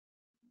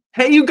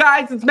Hey, you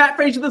guys, it's Matt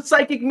Fraser, the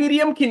psychic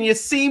medium. Can you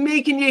see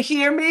me? Can you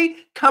hear me?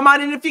 Come on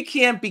in if you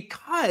can,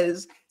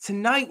 because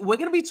tonight we're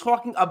going to be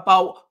talking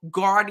about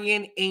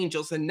guardian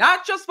angels, and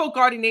not just about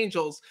guardian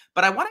angels,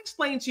 but I want to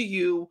explain to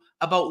you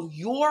about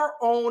your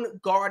own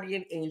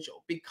guardian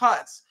angel.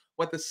 Because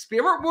what the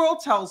spirit world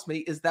tells me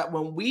is that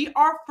when we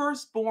are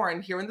first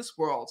born here in this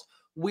world,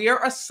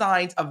 we're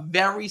assigned a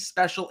very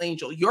special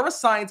angel. You're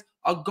assigned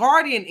a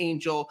guardian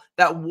angel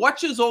that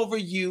watches over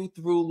you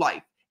through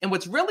life. And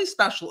what's really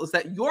special is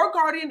that your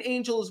guardian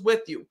angel is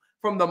with you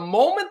from the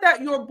moment that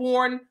you're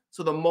born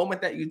to the moment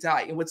that you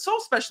die. And what's so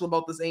special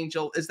about this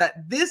angel is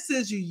that this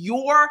is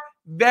your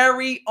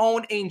very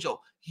own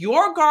angel.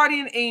 Your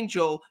guardian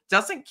angel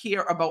doesn't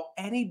care about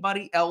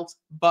anybody else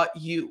but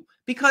you,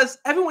 because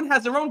everyone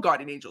has their own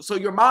guardian angel. So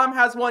your mom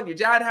has one, your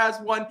dad has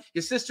one,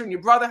 your sister and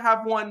your brother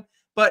have one.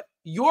 But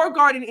your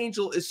guardian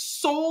angel is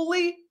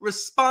solely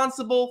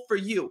responsible for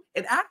you.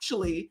 And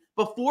actually,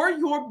 before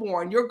you're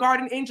born, your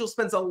guardian angel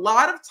spends a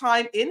lot of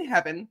time in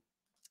heaven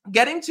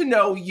getting to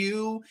know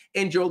you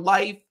and your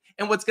life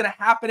and what's going to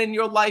happen in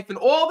your life and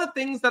all the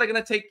things that are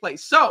going to take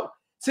place. So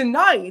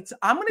tonight,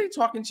 I'm going to be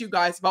talking to you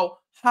guys about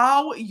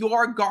how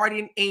your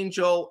guardian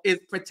angel is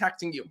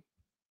protecting you.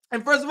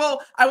 And first of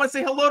all, I want to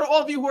say hello to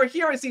all of you who are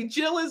here. I see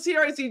Jill is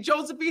here. I see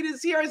Josephine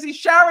is here. I see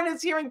Sharon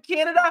is here in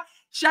Canada.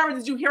 Sharon,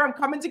 did you hear I'm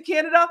coming to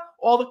Canada?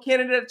 All the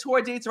Canada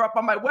tour dates are up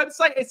on my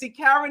website. I see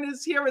Karen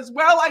is here as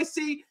well. I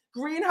see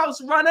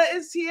Greenhouse Runner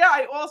is here.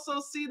 I also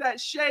see that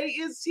Shay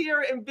is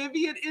here and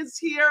Vivian is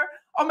here.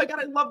 Oh my God,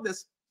 I love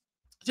this.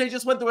 Shay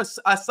just went through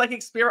a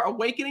psychic spirit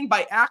awakening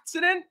by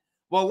accident.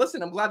 Well,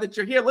 listen, I'm glad that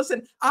you're here.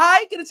 Listen,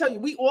 I got to tell you,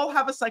 we all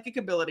have a psychic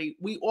ability.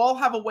 We all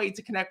have a way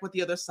to connect with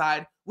the other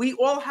side. We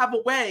all have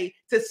a way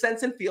to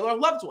sense and feel our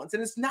loved ones.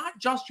 And it's not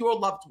just your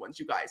loved ones,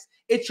 you guys.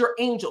 It's your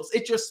angels.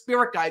 It's your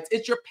spirit guides.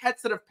 It's your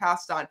pets that have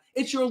passed on.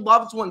 It's your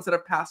loved ones that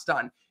have passed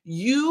on.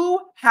 You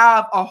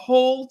have a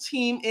whole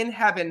team in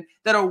heaven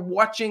that are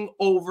watching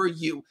over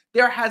you.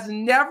 There has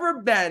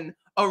never been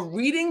a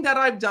reading that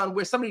I've done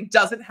where somebody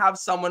doesn't have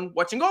someone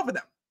watching over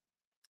them.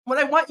 What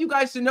I want you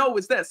guys to know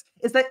is this,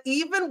 is that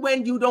even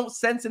when you don't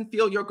sense and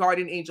feel your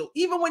guardian angel,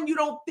 even when you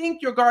don't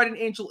think your guardian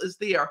angel is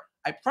there,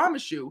 I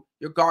promise you,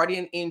 your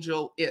guardian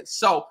angel is.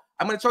 So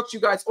I'm going to talk to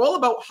you guys all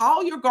about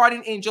how your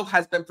guardian angel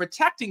has been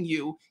protecting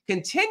you,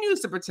 continues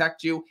to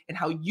protect you, and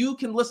how you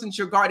can listen to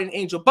your guardian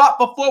angel. But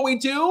before we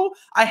do,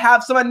 I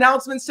have some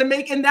announcements to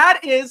make, and that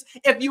is,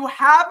 if you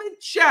haven't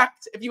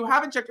checked,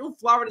 oh,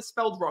 Florida is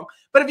spelled wrong,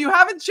 but if you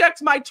haven't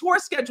checked my tour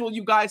schedule,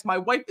 you guys, my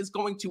wife is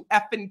going to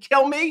effing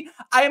kill me.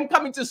 I am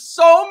coming to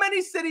so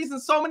many cities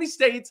and so many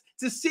states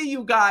to see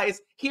you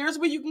guys. Here's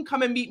where you can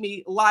come and meet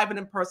me live and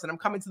in person. I'm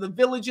coming to the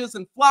villages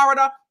in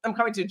Florida. I'm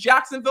coming to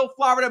Jacksonville,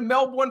 Florida,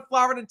 Melbourne,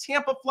 Florida,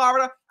 Tampa,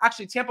 Florida.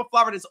 Actually, Tampa,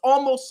 Florida is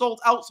almost sold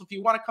out. So if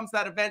you want to come to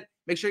that event,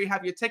 make sure you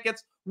have your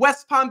tickets.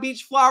 West Palm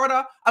Beach,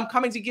 Florida. I'm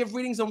coming to give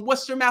readings in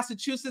Worcester,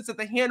 Massachusetts at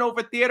the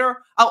Hanover Theater.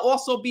 I'll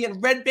also be in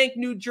Red Bank,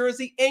 New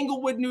Jersey,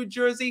 Englewood, New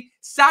Jersey,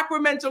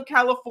 Sacramento,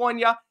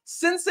 California,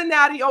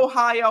 Cincinnati,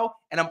 Ohio.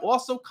 And I'm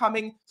also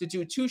coming to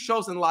do 2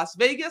 shows in Las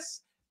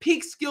Vegas,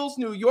 Peak Skills,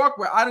 New York,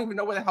 where I don't even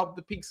know where the hell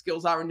the Peak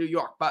Skills are in New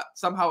York, but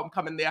somehow I'm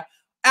coming there.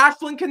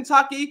 Ashland,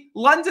 Kentucky,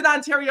 London,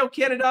 Ontario,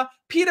 Canada,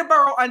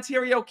 Peterborough,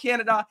 Ontario,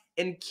 Canada,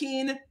 and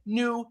Keene,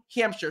 New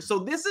Hampshire. So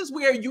this is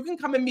where you can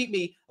come and meet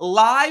me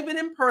live and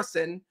in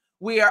person,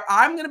 where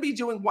I'm going to be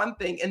doing one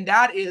thing, and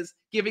that is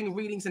giving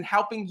readings and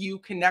helping you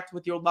connect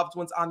with your loved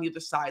ones on the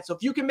other side. So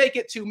if you can make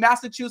it to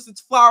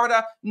Massachusetts,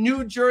 Florida,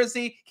 New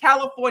Jersey,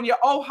 California,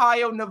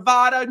 Ohio,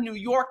 Nevada, New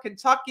York,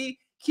 Kentucky,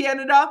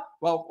 Canada,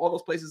 well, all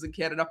those places in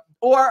Canada,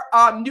 or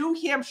New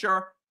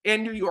Hampshire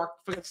and New York,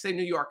 forget to say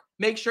New York,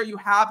 make sure you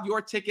have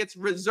your tickets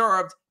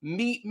reserved.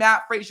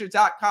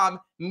 MeetMattFraser.com,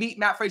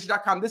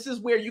 MeetMattFraser.com. This is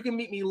where you can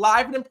meet me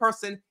live and in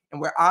person,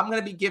 and where I'm going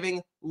to be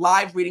giving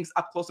live readings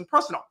up close and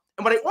personal.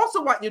 And what I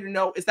also want you to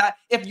know is that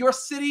if your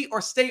city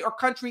or state or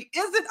country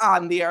isn't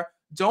on there,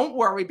 don't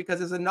worry, because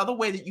there's another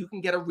way that you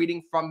can get a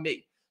reading from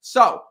me.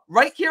 So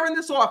right here in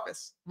this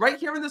office,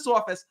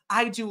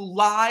 I do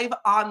live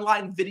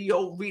online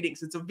video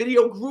readings. It's a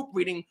video group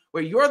reading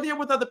where you're there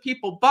with other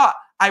people, but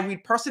I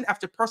read person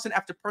after person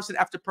after person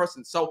after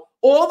person. So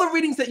all the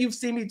readings that you've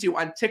seen me do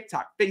on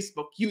TikTok,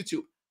 Facebook,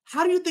 YouTube,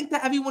 how do you think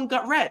that everyone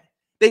got read?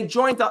 They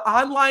joined the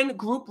online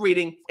group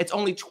reading. It's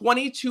only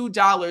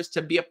 $22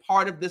 to be a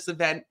part of this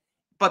event.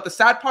 But the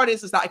sad part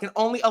is that I can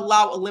only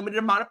allow a limited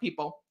amount of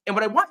people. And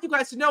what I want you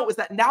guys to know is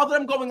that now that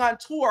I'm going on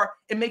tour,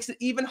 it makes it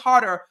even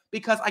harder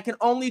because I can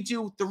only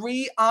do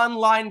 3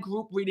 online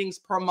group readings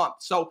per month.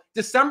 So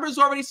December is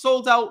already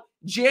sold out.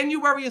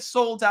 January is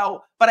sold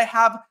out. But I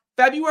have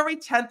February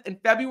 10th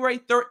and February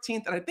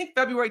 13th, and I think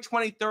February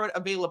 23rd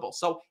available.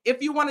 So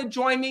if you want to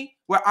join me,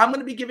 where I'm going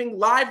to be giving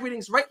live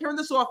readings right here in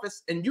this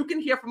office, and you can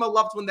hear from a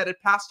loved one that had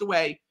passed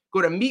away,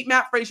 go to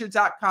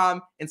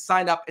MeetMattFraser.com and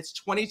sign up. It's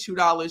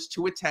 $22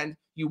 to attend.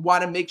 You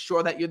want to make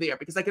sure that you're there,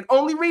 because I can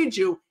only read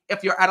you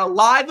if you're at a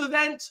live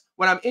event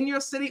when I'm in your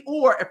city,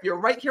 or if you're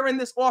right here in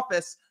this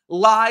office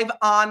live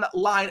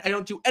online. I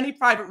don't do any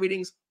private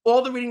readings,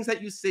 All the readings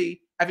that you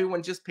see,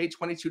 everyone just paid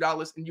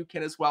 $22 and you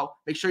can as well.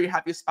 Make sure you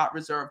have your spot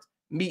reserved.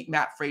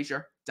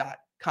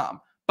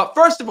 MeetMattFraser.com. But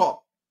first of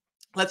all,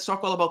 let's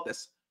talk all about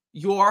this.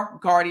 Your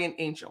guardian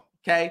angel,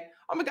 okay?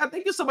 Oh my God,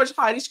 thank you so much,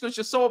 Heidi, because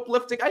you're so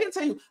uplifting. I can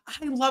tell you,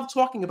 I love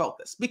talking about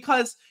this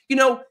because,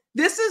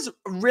 this is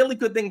a really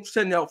good thing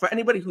to know for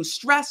anybody who's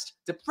stressed,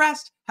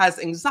 depressed, has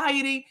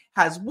anxiety,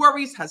 has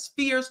worries, has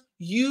fears.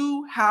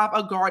 You have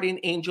a guardian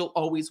angel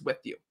always with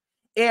you.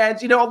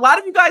 And, a lot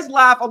of you guys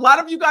laugh. A lot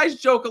of you guys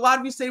joke. A lot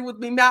of you say with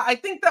me, Matt, I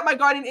think that my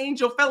guardian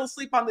angel fell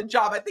asleep on the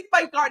job. I think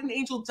my guardian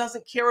angel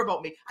doesn't care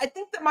about me. I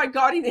think that my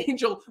guardian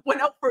angel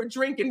went out for a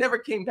drink and never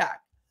came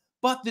back.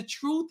 But the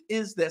truth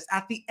is this,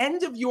 at the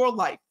end of your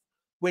life,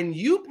 when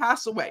you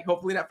pass away,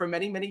 hopefully not for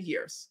many, many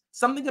years,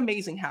 something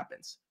amazing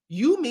happens.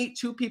 You meet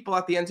two people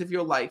at the end of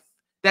your life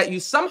that you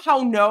somehow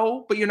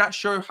know, but you're not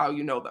sure how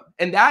you know them.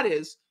 And that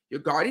is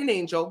your guardian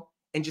angel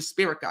and your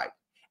spirit guide.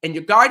 And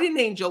your guardian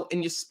angel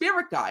and your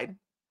spirit guide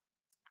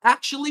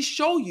actually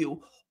show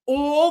you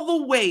all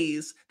the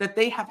ways that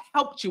they have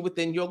helped you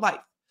within your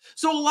life.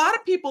 So a lot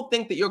of people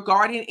think that your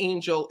guardian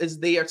angel is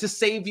there to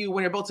save you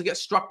when you're about to get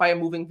struck by a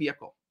moving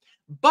vehicle.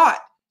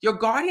 But your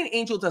guardian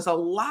angel does a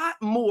lot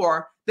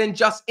more than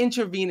just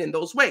intervene in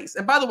those ways.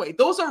 And by the way,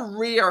 those are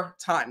rare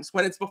times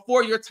when it's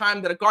before your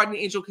time that a guardian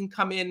angel can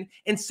come in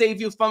and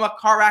save you from a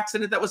car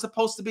accident that was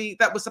supposed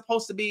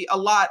to be a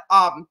lot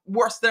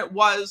worse than it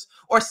was,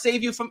 or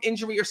save you from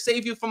injury or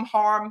save you from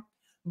harm.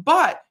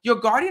 But your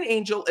guardian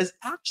angel is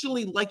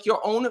actually like your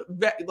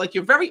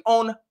very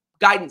own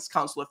guidance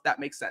counselor, if that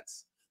makes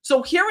sense.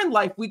 So here in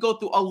life, we go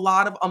through a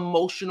lot of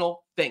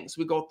emotional things.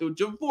 We go through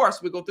divorce,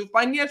 we go through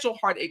financial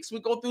heartaches, we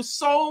go through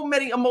so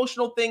many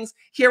emotional things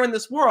here in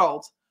this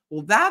world.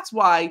 Well, that's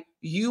why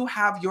you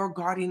have your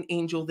guardian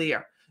angel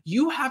there.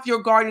 You have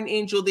your guardian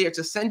angel there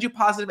to send you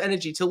positive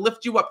energy, to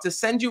lift you up, to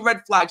send you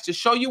red flags, to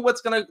show you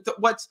what's gonna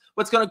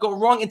go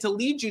wrong, and to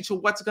lead you to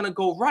what's gonna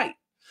go right.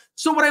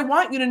 So what I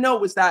want you to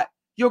know is that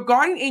your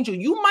guardian angel,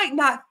 you might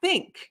not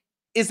think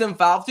is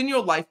involved in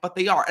your life, but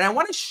they are. And I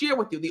want to share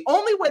with you, the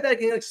only way that I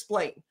can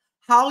explain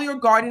how your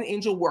guardian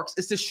angel works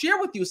is to share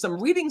with you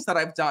some readings that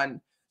I've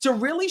done to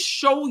really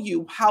show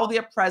you how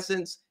their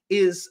presence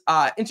is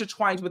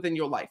intertwined within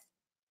your life.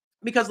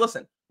 Because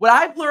listen, what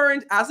I've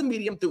learned as a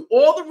medium through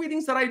all the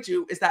readings that I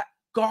do is that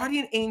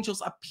guardian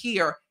angels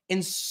appear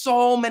in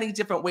so many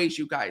different ways,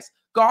 you guys.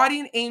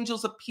 Guardian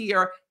angels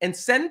appear and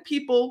send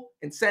people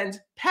and send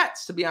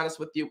pets, to be honest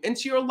with you,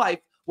 into your life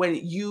when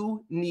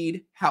you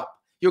need help.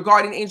 Your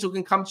guardian angel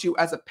can come to you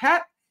as a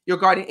pet. Your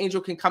guardian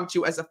angel can come to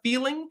you as a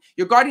feeling.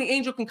 Your guardian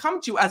angel can come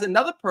to you as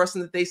another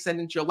person that they send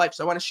into your life.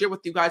 So I want to share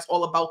with you guys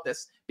all about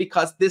this,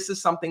 because this is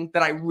something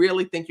that I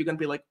really think you're going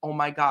to be like, oh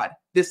my God,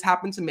 this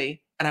happened to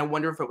me, and I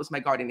wonder if it was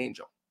my guardian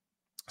angel.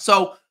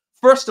 So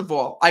first of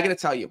all, I got to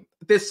tell you,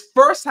 this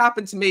first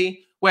happened to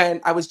me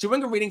when I was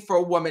doing a reading for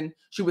a woman.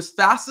 She was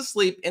fast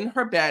asleep in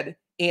her bed,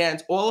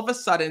 and all of a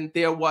sudden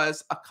there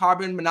was a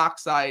carbon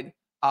monoxide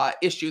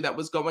issue that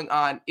was going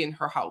on in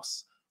her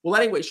house. Well,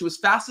 anyway, she was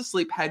fast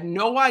asleep, had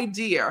no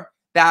idea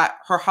that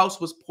her house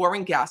was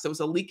pouring gas. There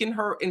was a leak in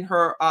her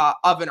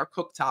oven or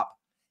cooktop.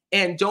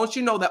 And don't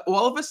you know that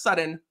all of a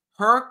sudden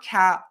her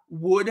cat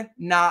would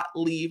not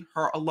leave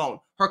her alone.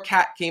 Her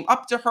cat came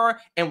up to her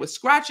and was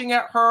scratching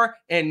at her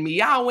and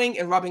meowing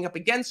and rubbing up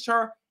against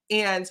her.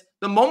 And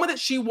the moment that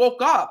she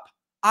woke up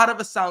out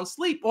of a sound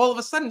sleep, all of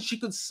a sudden she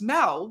could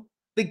smell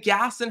the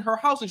gas in her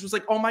house. And she was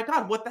like, oh my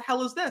God, what the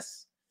hell is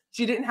this?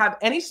 She didn't have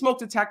any smoke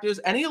detectors,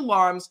 any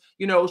alarms.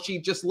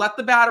 She just let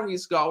the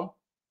batteries go.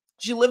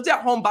 She lived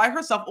at home by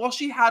herself. All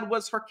she had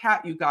was her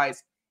cat, you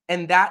guys.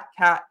 And that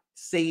cat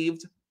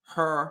saved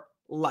her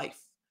life.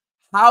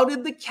 How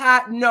did the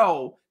cat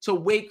know to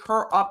wake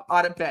her up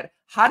out of bed?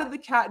 How did the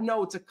cat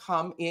know to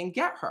come and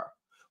get her?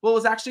 Well, it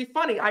was actually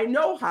funny. I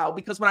know how,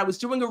 because when I was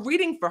doing a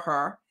reading for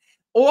her,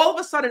 all of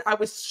a sudden I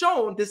was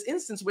shown this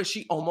instance where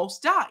she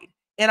almost died.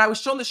 And I was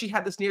shown that she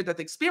had this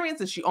near-death experience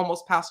and she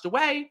almost passed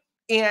away.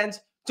 And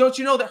don't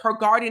you know that her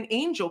guardian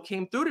angel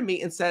came through to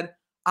me and said,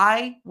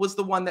 I was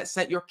the one that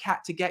sent your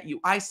cat to get you.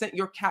 I sent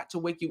your cat to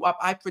wake you up.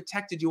 I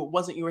protected you. It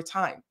wasn't your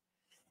time.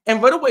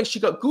 And right away, she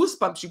got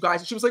goosebumps, you guys.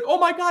 And she was like, oh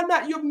my God,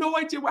 Matt, you have no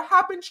idea what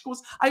happened. She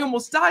goes, I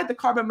almost died. The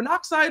carbon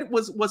monoxide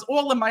was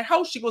all in my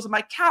house. She goes,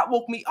 my cat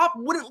woke me up,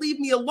 wouldn't leave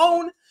me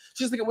alone.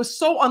 She's like, it was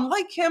so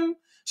unlike him.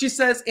 She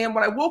says, and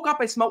when I woke up,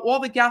 I smelled all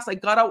the gas. I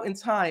got out in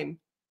time.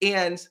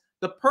 And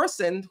the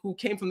person who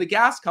came from the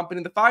gas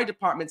company, the fire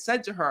department,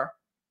 said to her,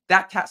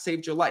 that cat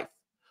saved your life.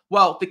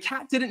 Well, the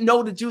cat didn't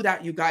know to do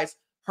that, you guys.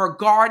 Her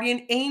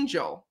guardian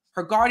angel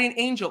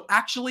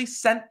actually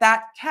sent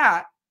that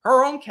cat,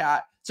 her own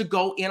cat, to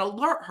go and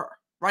alert her,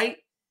 right?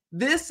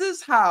 This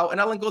is how, and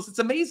Ellen goes, it's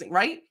amazing,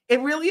 right? It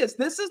really is.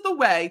 This is the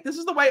way. Oh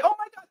my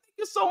God, thank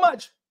you so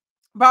much.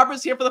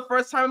 Barbara's here for the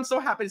first time. I'm so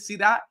happy to see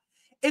that.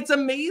 It's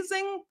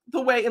amazing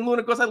the way, and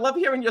Luna goes, I love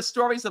hearing your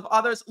stories of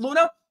others.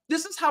 Luna,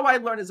 this is how I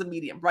learn as a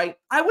medium, right?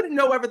 I wouldn't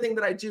know everything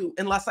that I do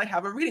unless I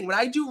have a reading. When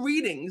I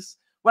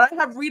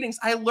have readings,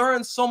 I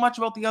learn so much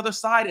about the other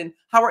side and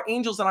how our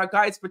angels and our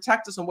guides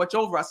protect us and watch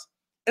over us.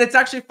 And it's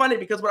actually funny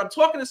because when I'm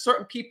talking to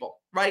certain people,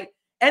 right?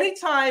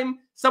 Anytime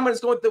someone is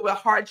going through a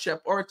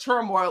hardship or a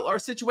turmoil or a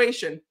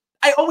situation,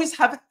 I always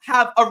have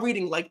a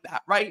reading like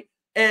that, right?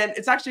 And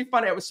it's actually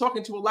funny. I was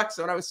talking to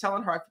Alexa and I was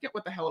telling her, I forget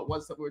what the hell it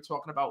was that we were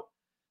talking about.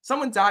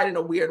 Someone died in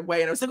a weird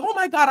way. And I was like, oh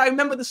my God, I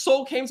remember the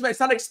soul came to me. I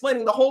started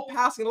explaining the whole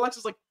passing. And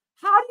Alexa's like,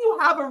 how do you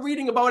have a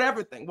reading about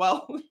everything?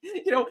 Well,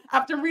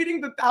 after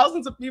reading the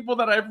thousands of people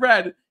that I've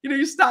read,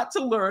 you start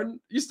to learn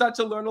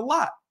a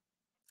lot.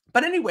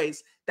 But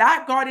anyways,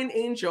 that guardian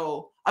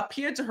angel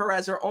appeared to her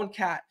as her own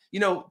cat.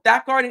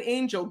 That guardian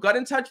angel got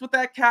in touch with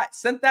that cat,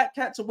 sent that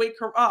cat to wake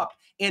her up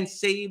and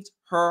saved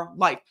her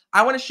life.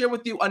 I want to share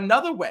with you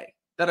another way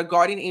that a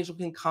guardian angel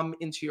can come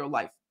into your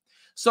life.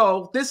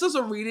 So this is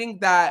a reading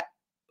that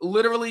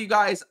literally, you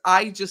guys,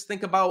 I just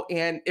think about,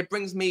 and it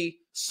brings me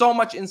so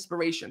much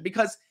inspiration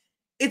because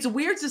it's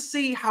weird to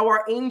see how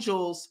our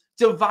angels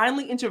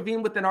divinely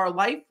intervene within our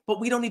life, but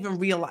we don't even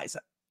realize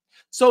it.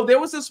 So there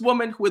was this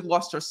woman who had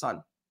lost her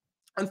son.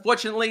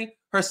 Unfortunately,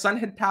 her son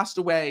had passed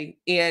away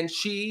and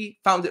she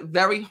found it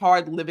very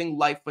hard living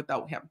life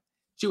without him.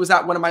 She was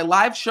at one of my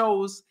live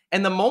shows,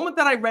 and the moment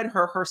that I read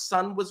her, her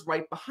son was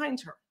right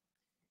behind her.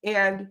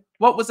 And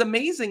what was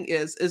amazing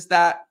is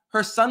that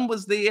her son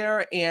was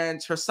there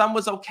and her son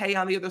was okay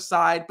on the other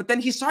side. But then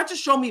he started to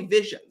show me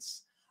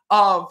visions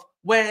of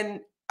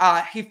when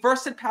he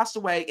first had passed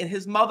away and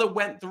his mother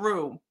went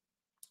through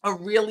a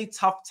really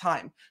tough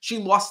time. She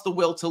lost the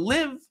will to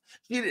live.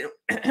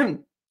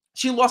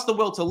 She lost the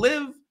will to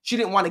live. She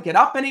didn't want to get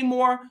up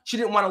anymore. She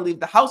didn't want to leave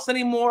the house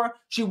anymore.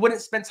 She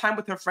wouldn't spend time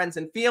with her friends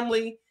and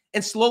family.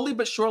 And slowly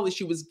but surely,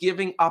 she was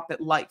giving up at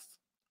life.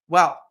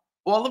 Well,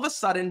 all of a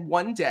sudden,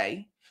 one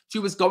day, she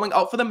was going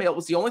out for the mail. It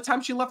was the only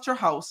time she left her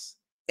house.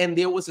 And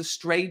there was a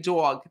stray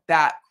dog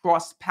that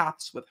crossed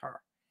paths with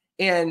her.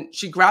 And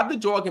she grabbed the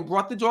dog and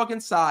brought the dog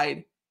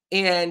inside.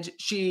 And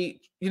she,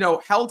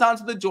 held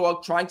onto the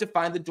dog, trying to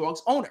find the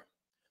dog's owner.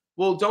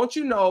 Well, don't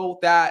you know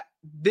that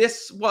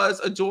this was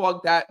a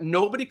dog that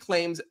nobody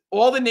claims?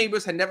 All the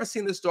neighbors had never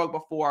seen this dog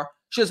before.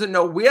 She doesn't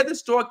know where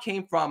this dog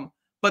came from,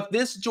 but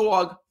this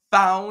dog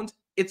found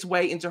its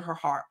way into her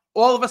heart.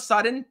 All of a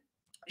sudden,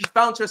 she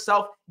found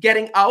herself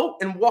getting out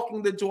and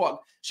walking the dog.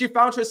 She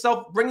found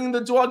herself bringing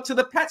the dog to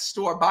the pet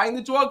store, buying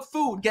the dog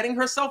food, getting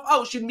herself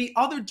out. She'd meet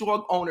other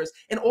dog owners.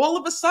 And all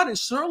of a sudden,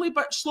 slowly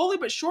but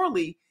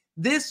surely,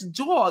 this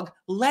dog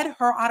led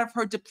her out of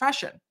her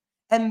depression.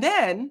 And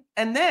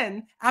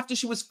then after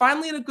she was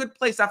finally in a good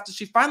place, after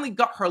she finally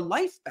got her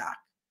life back,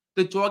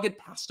 the dog had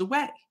passed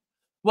away.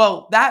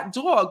 Well, that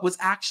dog was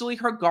actually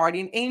her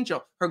guardian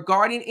angel. Her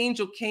guardian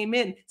angel came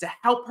in to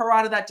help her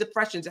out of that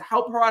depression, to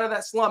help her out of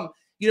that slum,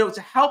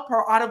 to help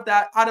her out of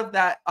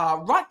that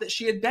rut that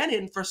she had been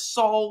in for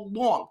so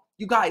long.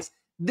 You guys,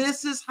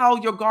 this is how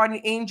your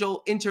guardian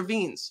angel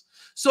intervenes.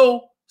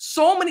 So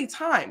many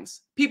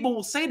times people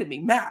will say to me,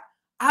 Matt,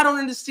 I don't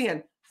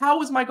understand.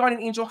 How is my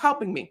guardian angel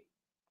helping me?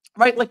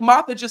 Right? Like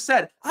Martha just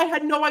said, I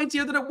had no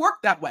idea that it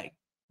worked that way.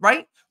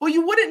 Right? Well,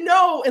 you wouldn't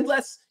know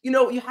unless,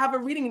 you have a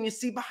reading and you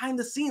see behind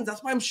the scenes.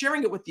 That's why I'm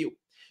sharing it with you.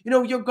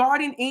 Your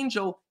guardian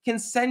angel can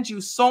send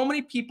you so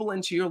many people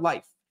into your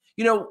life.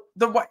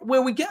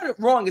 Where we get it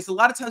wrong is a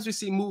lot of times we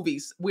see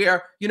movies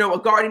where, a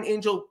guardian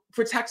angel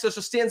protects us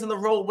or stands in the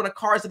road when a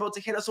car is about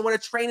to hit us or when a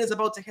train is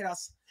about to hit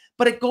us.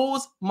 But it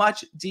goes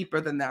much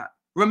deeper than that.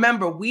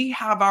 Remember, we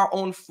have our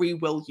own free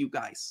will, you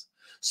guys.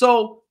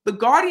 So the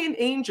guardian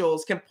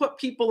angels can put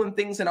people and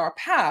things in our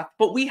path,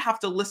 but we have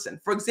to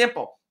listen. For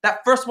example,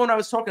 that first one I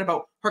was talking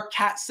about, her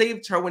cat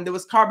saved her when there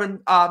was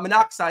carbon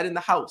monoxide in the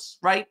house,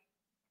 right?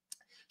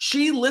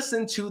 She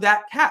listened to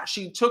that cat.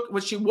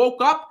 When she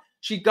woke up,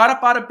 she got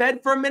up out of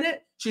bed for a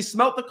minute, she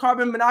smelled the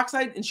carbon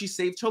monoxide, and she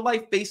saved her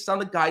life based on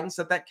the guidance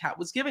that cat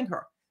was giving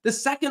her. The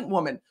second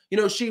woman,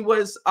 she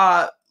was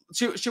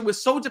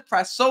so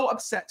depressed, so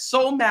upset,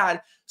 so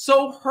mad,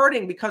 so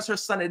hurting because her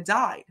son had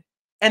died.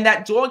 And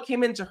that dog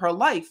came into her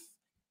life,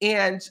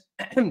 and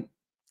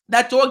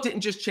that dog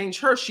didn't just change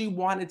her, she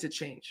wanted to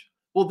change.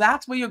 Well,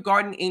 that's where your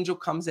guardian angel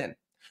comes in.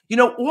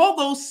 All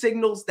those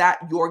signals that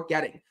you're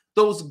getting,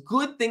 those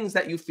good things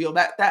that you feel,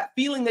 that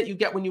feeling that you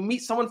get when you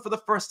meet someone for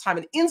the first time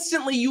and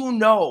instantly you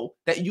know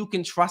that you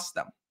can trust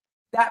them.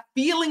 That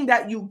feeling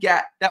that you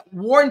get that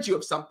warns you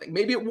of something.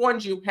 Maybe it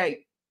warns you,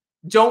 hey,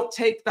 don't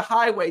take the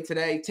highway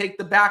today, take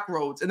the back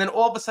roads. And then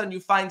all of a sudden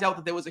you find out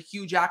that there was a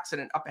huge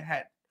accident up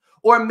ahead.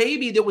 Or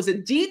maybe there was a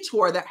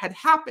detour that had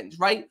happened,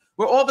 right?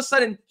 Where all of a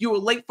sudden you were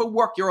late for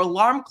work, your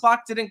alarm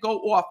clock didn't go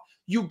off,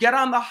 you get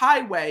on the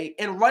highway,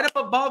 and right up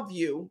above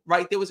you,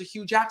 right, there was a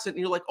huge accident,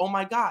 and you're like, oh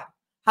my God.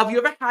 Have you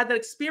ever had that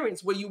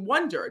experience where you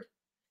wondered,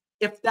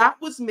 if that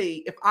was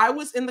me, if I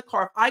was in the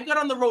car, if I got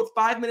on the road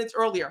 5 minutes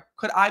earlier,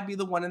 could I be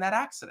the one in that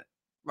accident,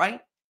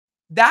 right?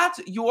 That's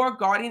your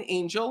guardian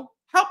angel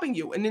helping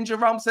you. And Ninja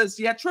Realm says,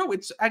 yeah, true.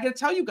 I got to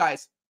tell you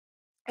guys,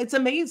 it's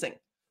amazing.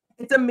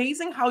 It's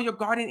amazing how your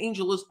guardian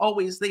angel is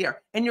always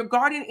there. And your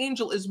guardian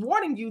angel is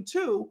warning you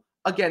too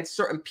against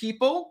certain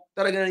people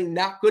that are going to be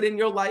not good in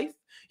your life.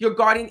 Your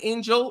guardian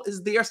angel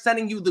is there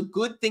sending you the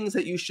good things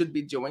that you should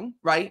be doing,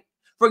 right?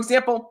 For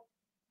example,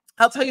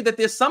 I'll tell you that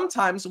there's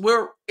sometimes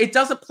where it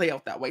doesn't play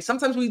out that way.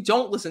 Sometimes we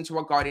don't listen to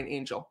our guardian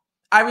angel.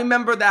 I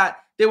remember that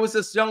there was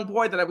this young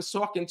boy that I was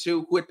talking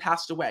to who had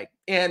passed away.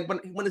 And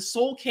when his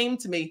soul came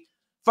to me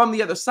from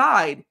the other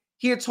side,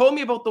 he had told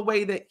me about the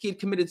way that he had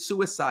committed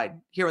suicide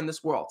here in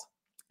this world.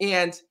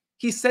 And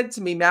he said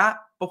to me, Matt,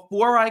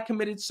 before I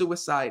committed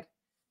suicide,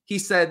 he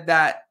said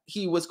that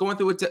he was going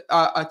through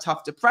a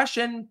tough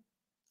depression.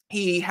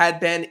 He had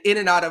been in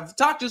and out of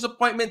doctor's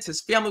appointments.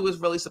 His family was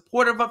really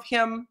supportive of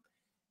him.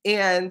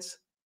 And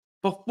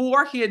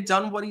before he had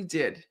done what he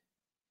did,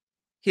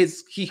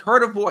 he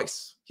heard a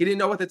voice. He didn't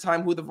know at the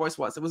time who the voice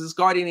was. It was his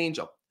guardian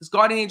angel. His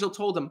guardian angel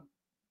told him,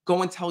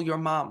 go and tell your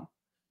mom.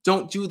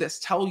 Don't do this.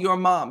 Tell your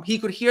mom. He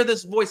could hear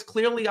this voice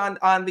clearly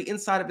on the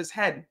inside of his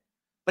head,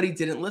 but he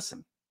didn't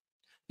listen.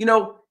 You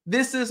know,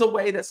 this is a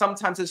way that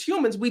sometimes as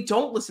humans, we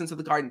don't listen to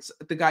the guidance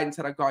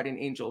that our guardian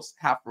angels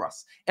have for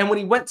us. And when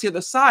he went to the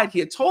other side, he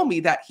had told me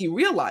that he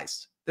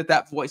realized that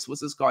that voice was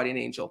his guardian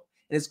angel.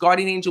 And his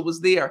guardian angel was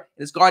there.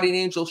 And his guardian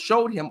angel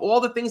showed him all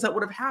the things that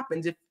would have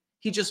happened if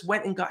he just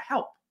went and got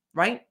help,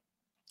 right?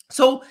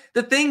 So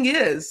the thing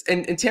is,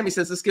 and Tammy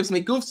says, this gives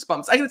me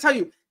goosebumps. I got to tell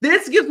you,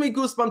 this gives me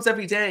goosebumps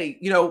every day,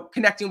 you know,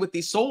 connecting with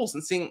these souls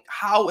and seeing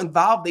how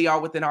involved they are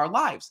within our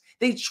lives.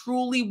 They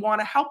truly want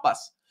to help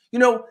us. You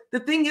know, the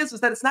thing is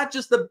that it's not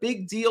just the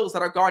big deals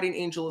that our guardian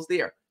angel is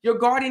there. Your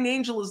guardian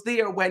angel is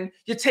there when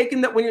you're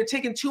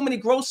taking too many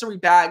grocery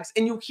bags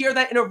and you hear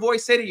that inner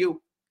voice say to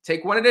you,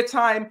 take one at a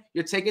time.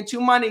 You're taking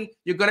too many.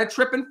 You're going to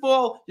trip and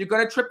fall. You're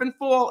going to trip and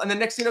fall. And the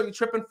next thing you know, you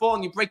trip and fall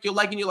and you break your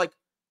leg and you're like,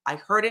 I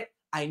heard it.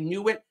 I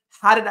knew it.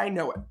 How did I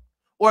know it?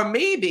 Or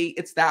maybe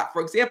it's that,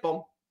 for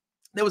example,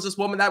 there was this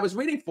woman that I was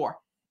reading for,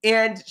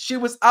 and she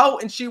was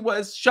out and she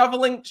was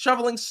shoveling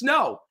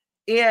snow.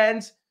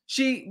 And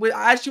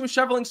as she was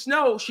shoveling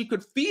snow, she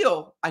could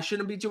feel, I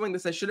shouldn't be doing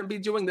this. I shouldn't be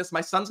doing this. My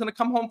son's going to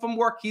come home from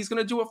work. He's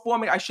going to do it for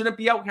me. I shouldn't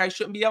be out here. I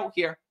shouldn't be out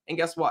here. And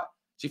guess what?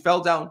 She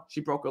fell down. She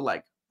broke her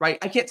leg, right?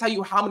 I can't tell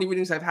you how many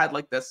readings I've had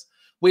like this,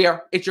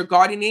 where it's your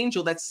guardian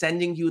angel that's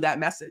sending you that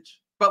message.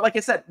 But like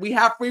I said, we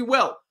have free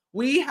will.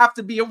 We have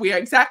to be aware.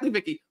 Exactly,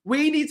 Vicky.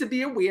 We need to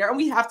be aware and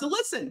we have to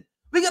listen.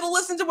 We got to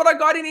listen to what our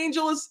guardian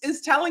angel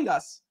is telling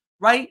us,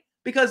 right?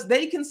 Because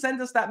they can send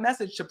us that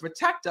message to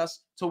protect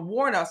us, to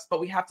warn us,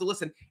 but we have to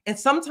listen. And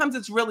sometimes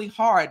it's really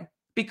hard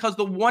because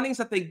the warnings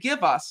that they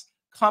give us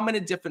come in a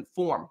different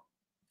form.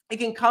 It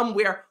can come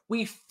where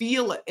we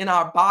feel it in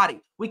our body.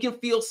 We can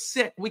feel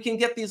sick. We can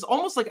get these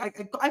almost like,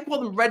 I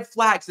call them red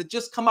flags that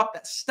just come up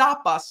that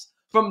stop us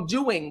from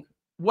doing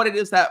what it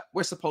is that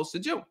we're supposed to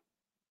do.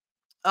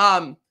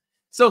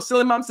 So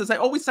Silly Mom says, I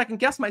always second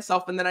guess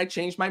myself and then I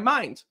change my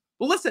mind.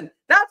 Well, listen,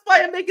 that's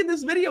why I'm making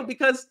this video,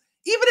 because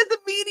even in the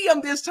medium,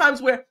 there's times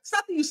where it's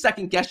not that you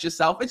second guess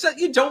yourself. It's that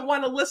you don't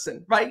want to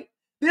listen, right?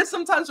 There's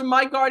sometimes when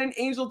my guardian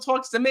angel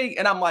talks to me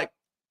and I'm like,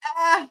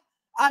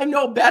 I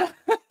know better.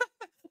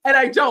 And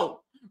I don't,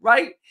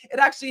 right? It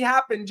actually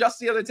happened just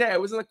the other day. I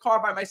was in the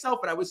car by myself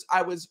and I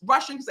was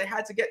rushing because I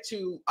had to get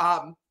to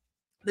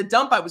the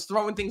dump. I was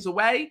throwing things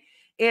away.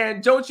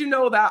 And don't you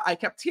know that I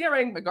kept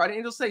hearing my guardian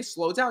angel say,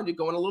 slow down. You're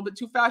going a little bit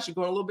too fast. You're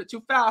going a little bit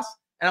too fast.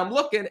 And I'm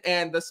looking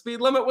and the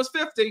speed limit was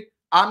 50.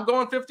 I'm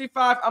going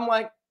 55. I'm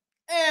like,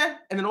 And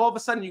then all of a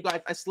sudden, you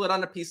guys, I slid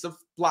on a piece of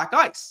black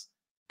ice.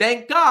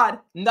 Thank God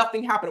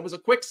nothing happened. It was a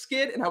quick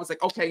skid. And I was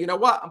like, okay, you know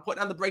what? I'm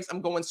putting on the brakes.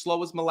 I'm going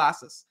slow as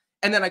molasses.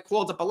 And then I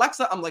called up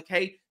Alexa. I'm like,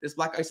 hey, there's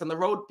black ice on the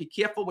road. Be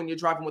careful when you're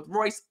driving with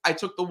Royce. I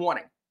took the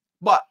warning.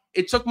 But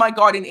it took my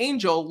guardian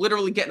angel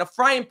literally getting a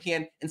frying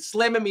pan and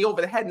slamming me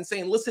over the head and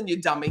saying, listen, you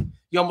dummy,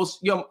 you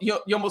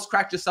almost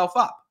cracked yourself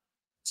up.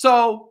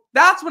 So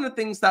that's one of the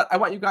things that I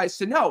want you guys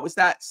to know is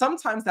that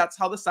sometimes that's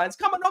how the signs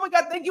come. And oh my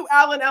God, thank you,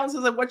 Alan. Alan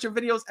says I watch your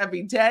videos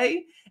every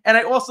day. And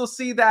I also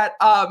see that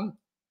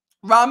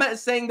Rama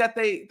is saying that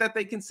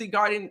they can see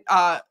guardian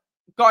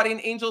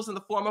angels in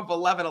the form of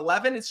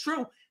 1111. It's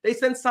true. They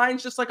send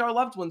signs just like our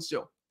loved ones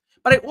do.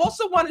 But I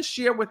also want to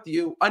share with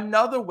you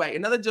another way,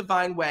 another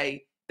divine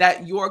way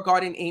that your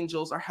guardian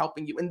angels are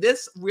helping you. And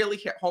this really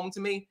hit home to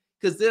me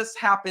because this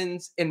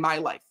happens in my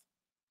life.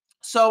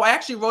 So I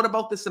actually wrote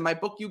about this in my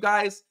book, you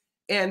guys.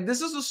 And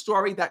this is a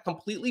story that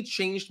completely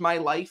changed my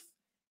life.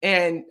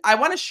 And I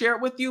want to share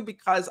it with you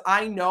because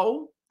I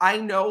know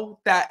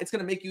that it's going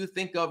to make you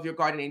think of your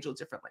guardian angel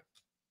differently.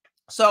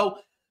 So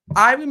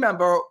I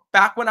remember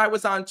back when I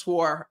was on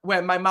tour,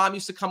 when my mom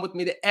used to come with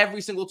me to every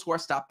single tour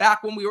stop,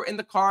 back when we were in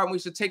the car and we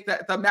used to take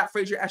the Matt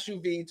Fraser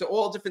SUV to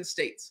all different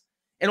states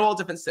and all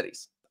different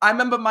cities. I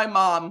remember my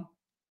mom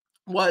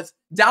was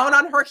down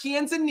on her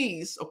hands and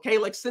knees, okay,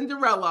 like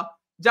Cinderella,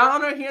 down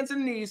on her hands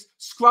and knees,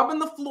 scrubbing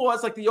the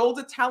floors like the old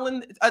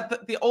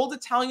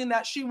Italian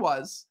that she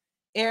was.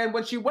 And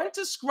when she went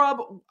to scrub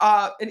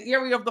an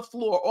area of the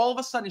floor, all of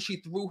a sudden she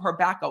threw her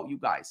back out, you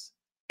guys.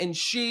 And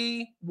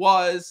she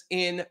was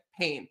in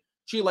pain.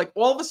 She like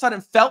all of a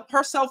sudden felt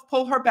herself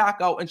pull her back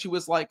out and she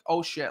was like,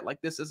 oh shit,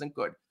 like this isn't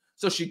good.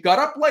 So she got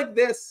up like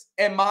this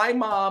and my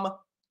mom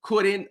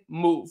couldn't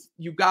move.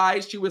 You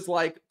guys, she was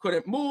like,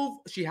 couldn't move.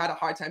 She had a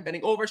hard time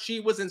bending over. She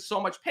was in so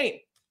much pain.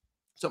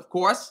 So of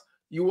course,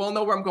 You all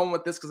know where I'm going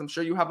with this because I'm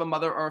sure you have a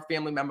mother or a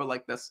family member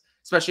like this,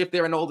 especially if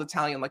they're an old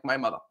Italian like my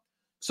mother.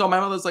 So my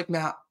mother's like,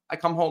 Matt, I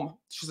come home.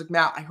 She's like,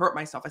 Matt, I hurt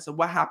myself. I said,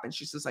 what happened?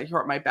 She says, I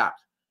hurt my back.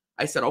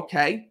 I said,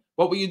 okay.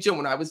 What were you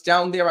doing? I was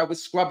down there. I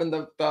was scrubbing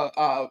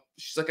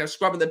she's like, I was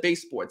scrubbing the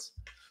baseboards.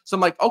 So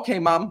I'm like, okay,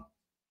 Mom,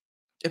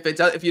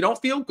 if you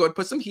don't feel good,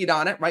 put some heat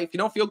on it, right? If you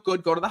don't feel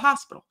good, go to the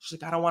hospital.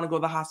 She's like, I don't want to go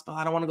to the hospital.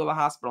 I don't want to go to the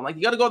hospital. I'm like,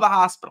 you got to go to the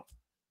hospital.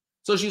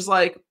 So she's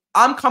like,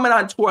 I'm coming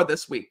on tour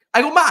this week.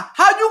 I go, Ma,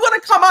 how you going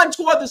to come on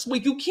tour this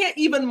week? You can't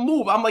even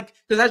move. I'm like,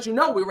 because as you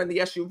know, we were in the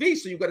SUV,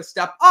 so you got to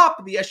step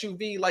up the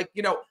SUV. Like,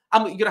 you know,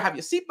 you're going to have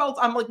your seatbelts.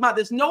 I'm like, Ma,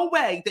 there's no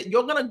way that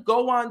you're going to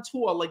go on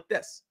tour like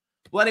this.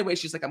 Well, anyway,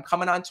 she's like, I'm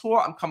coming on tour.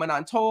 I'm coming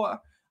on tour.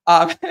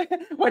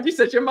 When you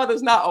said your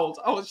mother's not old.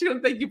 Oh, she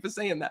didn't thank you for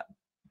saying that.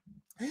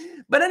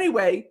 But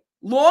anyway,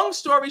 long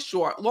story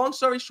short,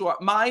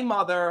 my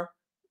mother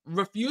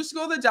refused to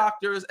go to the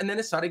doctors, and then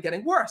it started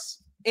getting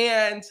worse.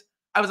 And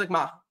I was like,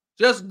 Ma,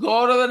 just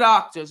go to the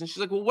doctors. And she's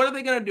like, well, what are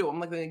they going to do? I'm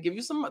like, they're going to give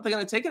you they're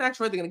going to take an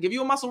x-ray. They're going to give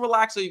you a muscle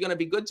relaxer. You're going to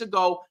be good to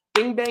go.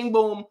 Bing, bang,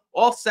 boom,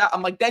 all set.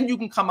 I'm like, then you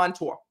can come on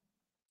tour.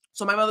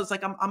 So my mother's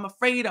like, I'm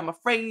afraid.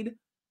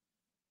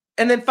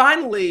 And then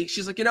finally,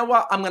 she's like, you know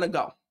what? I'm going to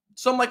go.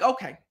 So I'm like,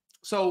 okay.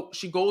 So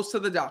she goes to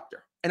the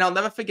doctor. And I'll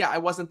never forget, I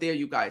wasn't there,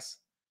 you guys.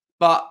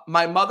 But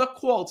my mother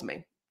called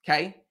me,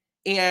 okay?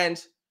 And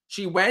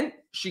she went,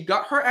 she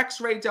got her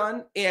x-ray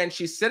done, and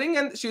she's sitting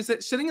in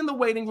the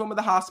waiting room of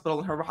the hospital,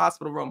 in her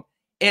hospital room.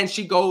 And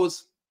she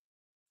goes,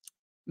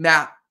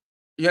 Matt,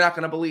 you're not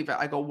going to believe it.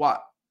 I go,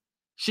 what?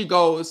 She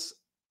goes,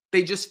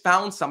 they just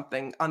found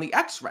something on the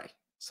x-ray.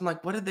 So I'm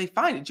like, what did they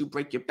find? Did you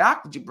break your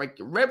back? Did you break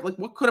your rib? Like,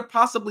 what could it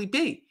possibly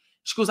be?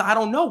 She goes, I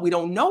don't know. We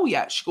don't know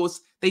yet. She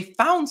goes, they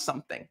found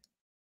something.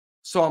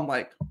 So I'm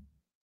like,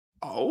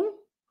 oh?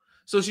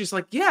 So she's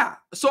like, yeah.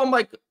 So I'm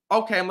like,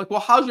 okay. I'm like, well,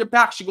 how's your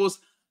back? She goes,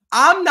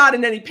 I'm not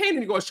in any pain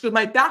anymore. She goes,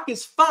 my back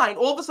is fine.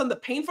 All of a sudden, the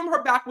pain from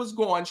her back was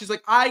gone. She's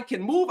like, I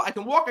can move, I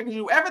can walk, I can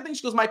do everything.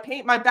 She goes, my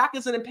back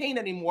isn't in pain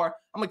anymore.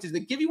 I'm like, did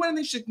they give you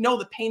anything? She's like, no,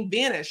 the pain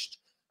vanished.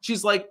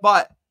 She's like,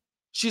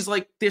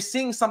 they're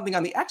seeing something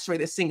on the x-ray.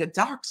 They're seeing a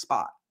dark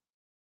spot.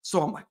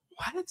 So I'm like,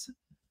 what?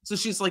 So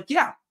she's like,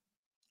 yeah.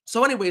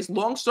 So anyways,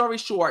 long story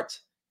short,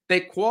 they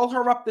call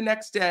her up the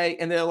next day,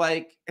 and they're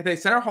like, they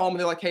send her home, and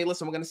they're like, hey,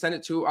 listen, we're going to send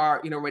it to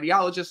our,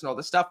 radiologist and all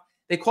this stuff.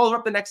 They call her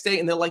up the next day,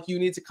 and they're like, you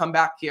need to come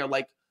back here.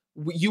 Like,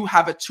 you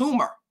have a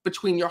tumor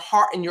between your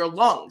heart and your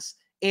lungs,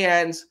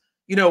 and,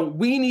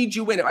 we need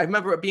you in it. I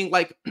remember it being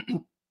like, I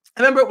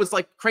remember it was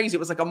like crazy. It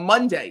was like a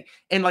Monday,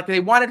 and like they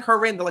wanted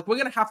her in. They're like, we're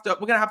gonna have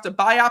to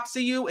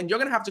biopsy you, and you're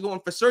gonna have to go in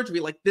for surgery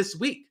like this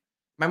week.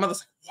 My mother's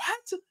like,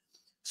 what?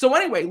 So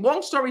anyway,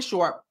 long story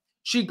short,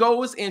 she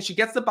goes and she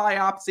gets the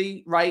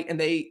biopsy, right? And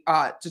they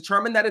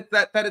determine that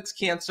it's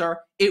cancer.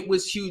 It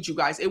was huge, you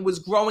guys. It was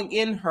growing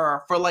in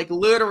her for like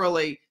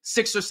literally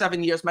 6 or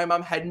 7 years. My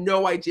mom had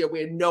no idea.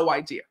 We had no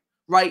idea,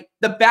 right?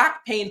 The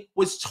back pain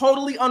was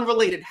totally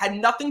unrelated, had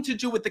nothing to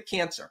do with the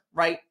cancer,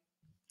 right?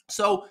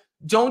 So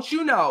don't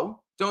you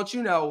know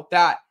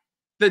that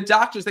the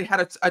doctors, they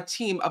had a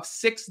team of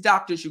 6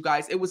 doctors, you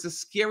guys. It was the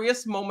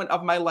scariest moment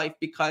of my life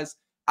because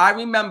I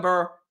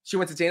remember she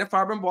went to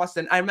Dana-Farber in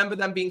Boston. I remember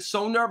them being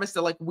so nervous.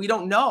 They're like, we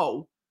don't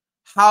know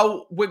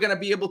how we're going to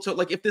be able to,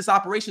 like, if this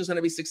operation is going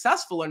to be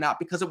successful or not,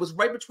 because it was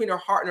right between her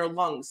heart and her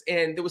lungs.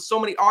 And there was so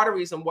many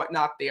arteries and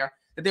whatnot there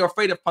that they were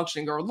afraid of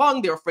puncturing her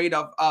lung. They were afraid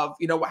of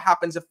what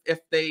happens if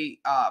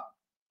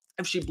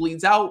she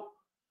bleeds out.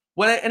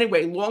 Well,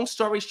 anyway, long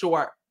story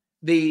short,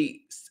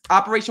 the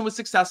operation was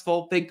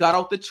successful. They got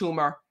out the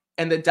tumor,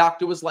 and the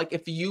doctor was like,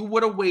 if you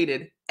would have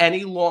waited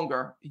any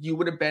longer, you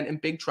would have been in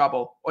big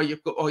trouble, or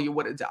you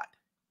would have died.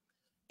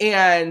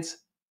 And,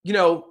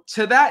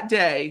 to that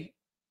day,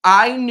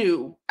 I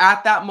knew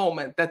at that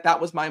moment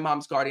that was my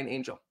mom's guardian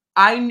angel.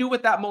 I knew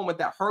at that moment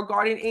that her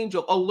guardian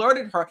angel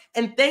alerted her.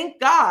 And thank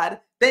God,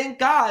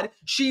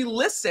 she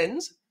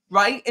listened,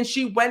 right? And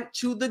she went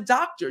to the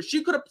doctor.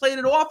 She could have played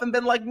it off and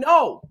been like,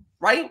 no,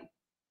 right?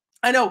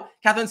 I know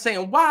Catherine's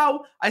saying,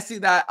 wow, I see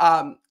that.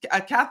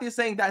 Kathy is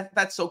saying that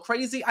that's so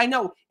crazy. I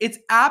know it's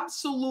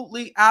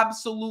absolutely,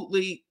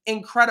 absolutely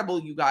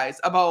incredible, you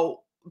guys, about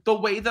the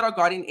way that our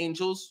guardian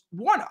angels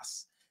warn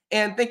us.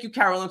 And thank you,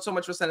 Carolyn, so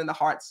much for sending the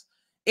hearts.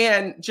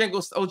 And Jen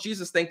goes, oh,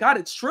 Jesus, thank God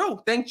it's true.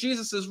 Thank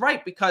Jesus is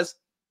right. Because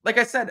like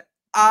I said,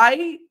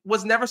 I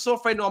was never so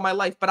afraid in all my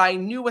life, but I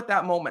knew at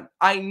that moment,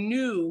 I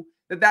knew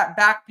that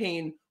back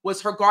pain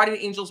was her guardian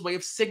angel's way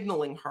of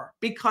signaling her.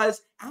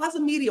 Because as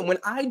a medium, when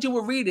I do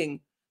a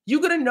reading,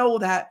 you're going to know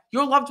that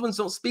your loved ones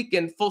don't speak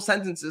in full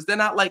sentences. They're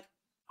not like,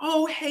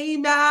 oh, hey,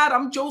 Matt,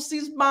 I'm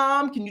Josie's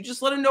mom. Can you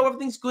just let her know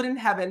everything's good in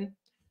heaven?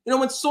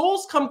 When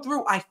souls come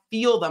through, I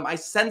feel them, I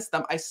sense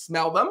them, I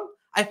smell them,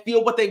 I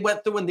feel what they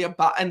went through in their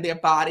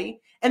body,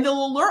 and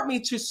they'll alert me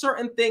to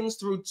certain things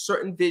through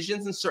certain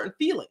visions and certain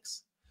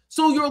feelings.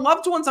 So your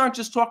loved ones aren't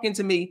just talking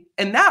to me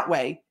in that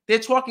way. They're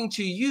talking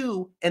to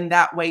you in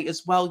that way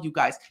as well, you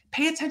guys.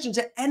 Pay attention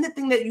to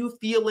anything that you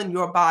feel in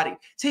your body.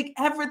 Take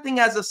everything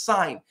as a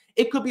sign.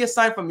 It could be a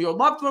sign from your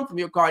loved one, from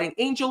your guardian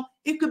angel.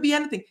 It could be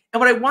anything. And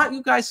what I want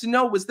you guys to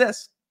know is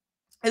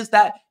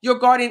that your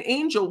guardian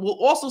angel will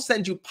also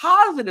send you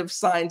positive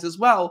signs as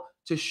well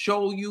to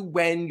show you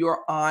when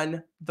you're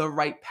on the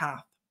right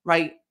path,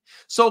 right?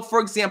 So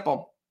for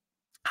example,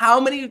 how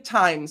many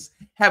times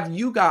have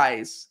you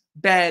guys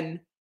been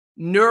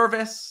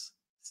nervous,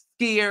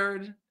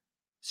 scared,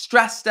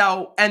 stressed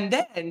out, and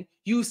then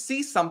you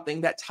see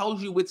something that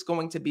tells you it's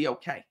going to be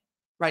okay,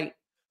 right?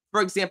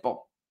 For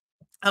example,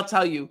 I'll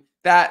tell you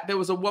that there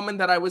was a woman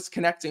that I was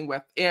connecting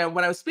with, and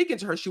when I was speaking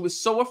to her, she was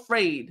so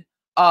afraid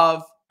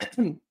of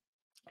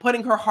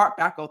putting her heart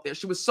back out there.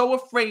 She was so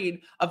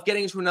afraid of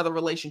getting into another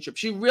relationship.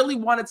 She really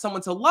wanted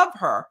someone to love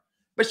her,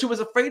 but she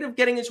was afraid of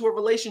getting into a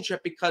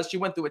relationship because she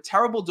went through a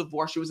terrible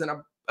divorce. She was in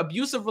an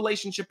abusive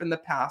relationship in the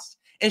past,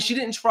 and she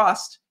didn't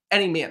trust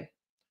any man.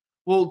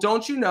 Well,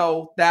 don't you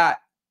know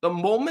that the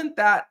moment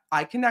that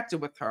I connected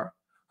with her,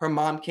 her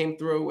mom came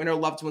through and her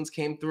loved ones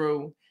came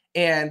through,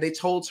 and they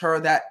told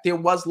her that there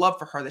was love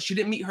for her, that she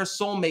didn't meet her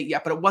soulmate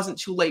yet, but it wasn't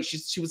too late.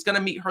 She was going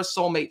to meet her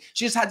soulmate.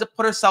 She just had to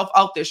put herself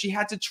out there. She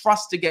had to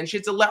trust again. She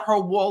had to let her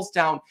walls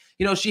down.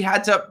 You know, she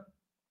had to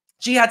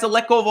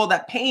let go of all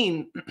that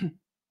pain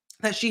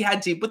that she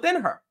had deep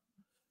within her.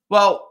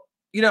 Well,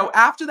 you know,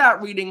 after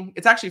that reading,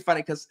 it's actually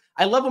funny because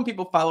I love when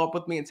people follow up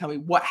with me and tell me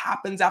what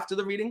happens after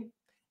the reading.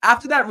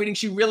 After that reading,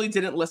 she really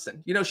didn't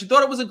listen. You know, she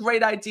thought it was a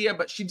great idea,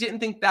 but she didn't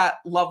think that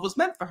love was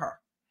meant for her.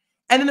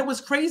 And then it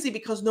was crazy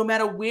because no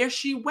matter where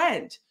she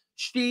went,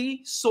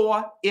 she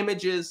saw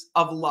images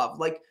of love.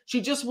 Like she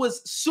just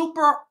was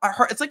super,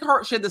 it's like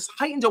she had this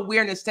heightened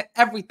awareness to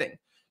everything.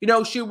 You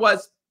know, she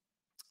was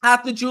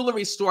at the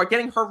jewelry store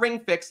getting her ring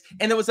fixed,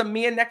 and there was a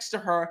man next to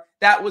her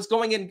that was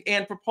going in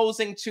and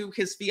proposing to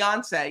his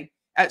fiance.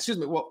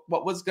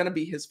 What was going to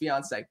be his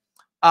fiance,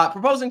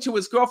 proposing to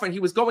his girlfriend. He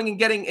was going and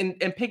getting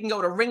and picking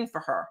out a ring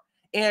for her.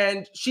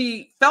 And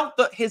she felt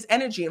his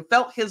energy and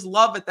felt his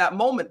love at that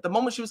moment. The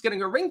moment she was getting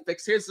her ring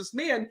fixed, here's this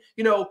man,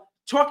 you know,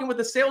 talking with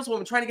the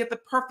saleswoman, trying to get the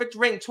perfect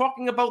ring,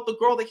 talking about the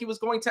girl that he was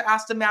going to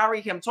ask to marry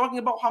him, talking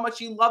about how much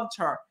he loved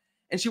her.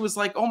 And she was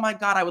like, oh my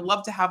God, I would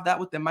love to have that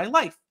within my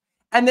life.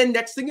 And then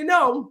next thing you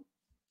know,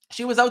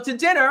 she was out to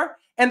dinner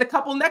and the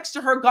couple next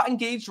to her got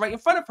engaged right in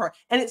front of her.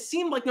 And it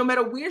seemed like no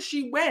matter where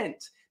she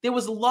went, there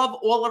was love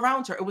all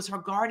around her. It was her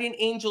guardian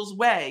angel's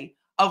way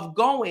of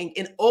going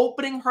and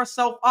opening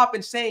herself up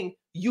and saying,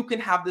 you can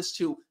have this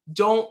too.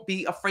 Don't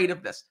be afraid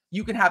of this.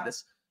 You can have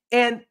this.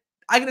 And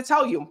I got to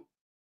tell you,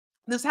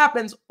 this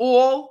happens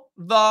all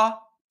the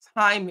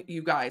time,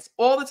 you guys.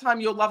 All the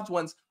time your loved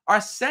ones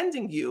are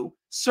sending you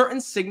certain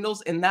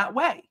signals in that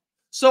way.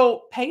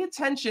 So pay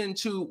attention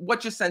to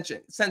what you're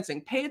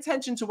sensing. Pay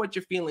attention to what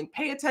you're feeling.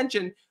 Pay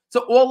attention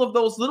to all of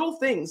those little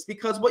things,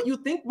 because what you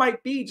think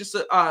might be just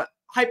a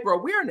hyper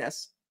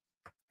awareness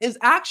is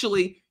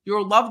actually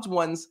your loved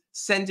ones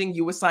sending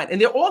you a sign.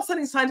 And they're all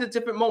sending signs at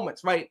different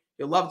moments, right?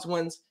 Your loved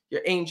ones,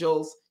 your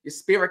angels, your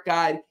spirit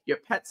guide, your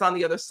pets on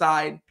the other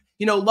side.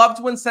 You know,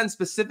 loved ones send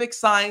specific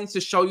signs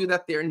to show you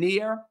that they're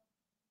near.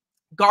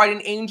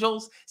 Guardian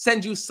angels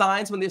send you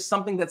signs when there's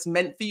something that's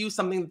meant for you,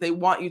 something that they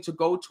want you to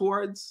go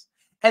towards.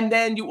 And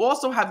then you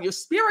also have your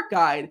spirit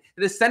guide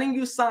that is sending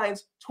you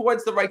signs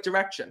towards the right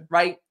direction,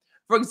 right?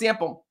 For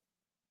example,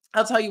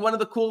 I'll tell you one of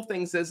the cool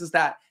things is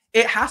that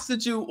it has to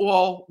do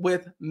all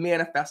with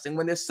manifesting.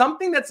 When there's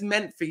something that's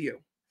meant for you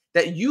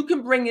that you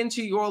can bring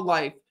into your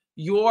life,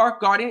 your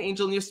guardian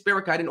angel and your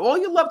spirit guide and all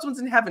your loved ones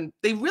in heaven,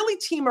 they really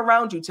team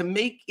around you to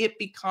make it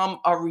become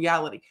a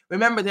reality.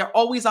 Remember, they're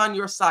always on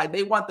your side.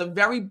 They want the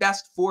very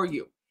best for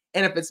you.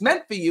 And if it's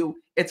meant for you,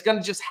 it's going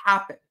to just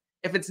happen.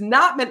 If it's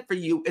not meant for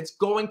you, it's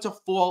going to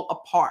fall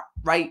apart,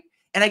 right?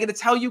 And I got to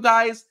tell you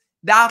guys,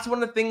 that's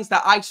one of the things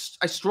that I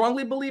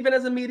strongly believe in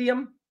as a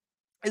medium,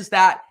 is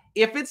that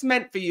if it's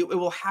meant for you, it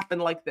will happen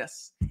like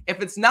this.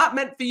 If it's not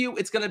meant for you,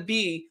 it's going to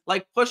be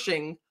like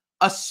pushing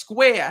a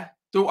square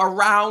through a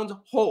round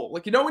hole.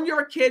 Like, you know, when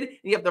you're a kid and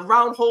you have the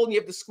round hole and you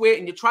have the square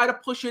and you try to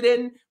push it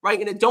in, right,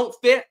 and it don't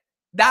fit,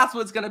 that's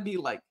what it's going to be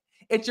like.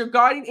 It's your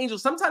guardian angel.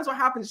 Sometimes what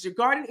happens is your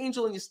guardian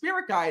angel and your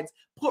spirit guides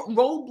put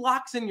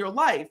roadblocks in your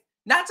life,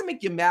 not to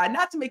make you mad,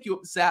 not to make you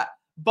upset,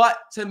 but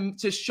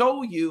to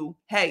show you,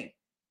 hey,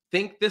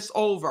 think this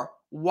over.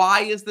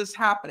 Why is this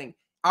happening?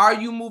 Are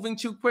you moving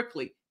too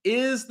quickly?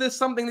 Is this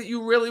something that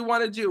you really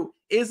want to do?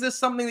 Is this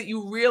something that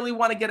you really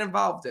want to get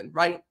involved in,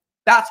 right?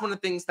 That's one of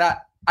the things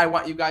that I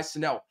want you guys to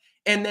know.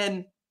 And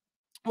then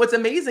what's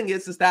amazing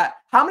is that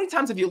how many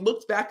times have you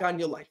looked back on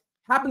your life?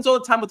 Happens all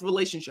the time with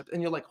relationships.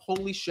 And you're like,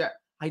 holy shit,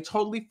 I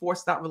totally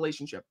forced that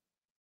relationship.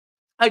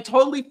 I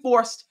totally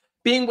forced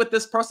being with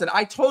this person.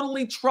 I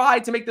totally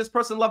tried to make this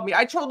person love me.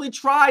 I totally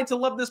tried to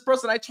love this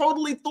person. I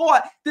totally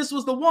thought this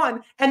was the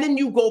one. And then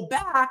you go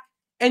back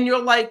and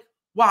you're like,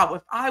 wow,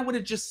 if I would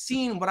have just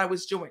seen what I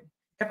was doing,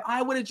 if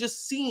I would have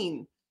just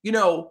seen, you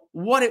know,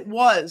 what it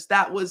was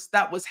that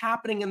was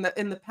happening in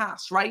the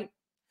past, right?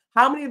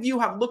 How many of you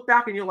have looked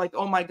back and you're like,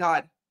 oh my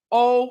God,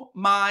 oh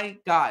my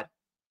God?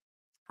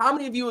 How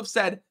many of you have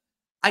said,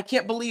 I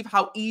can't believe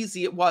how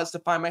easy it was to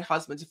find my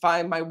husband, to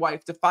find my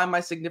wife, to find my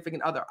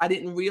significant other. I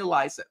didn't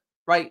realize it,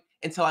 right?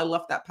 Until I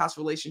left that past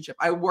relationship.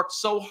 I worked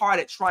so hard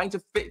at trying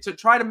to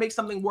try to make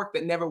something work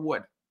that never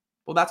would.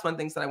 Well, that's one of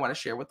the things that I want to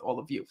share with all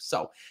of you.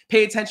 So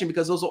pay attention,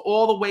 because those are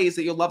all the ways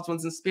that your loved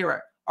ones in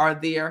spirit are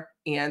there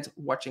and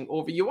watching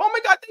over you. Oh my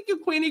God, thank you,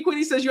 Queenie.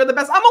 Queenie says you're the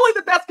best. I'm only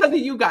the best because of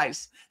you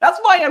guys. That's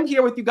why I'm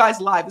here with you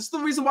guys live. This is the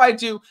reason why I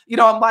do,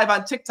 I'm live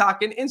on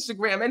TikTok and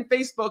Instagram and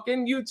Facebook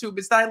and YouTube,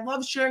 is that I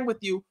love sharing with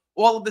you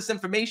all of this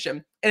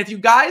information. And if you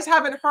guys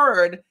haven't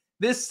heard,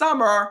 this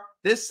summer,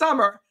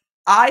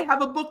 I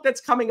have a book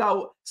that's coming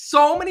out.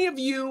 So many of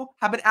you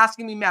have been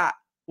asking me, Matt,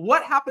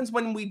 what happens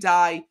when we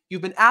die?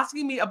 You've been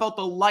asking me about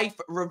the life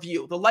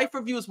review. The life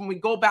review is when we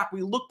go back,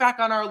 we look back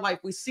on our life,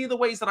 we see the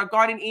ways that our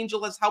guardian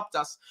angel has helped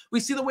us. We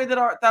see the way that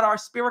our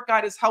spirit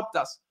guide has helped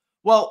us.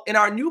 Well, in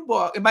my new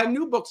book,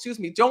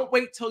 Don't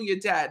Wait Till You're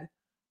Dead,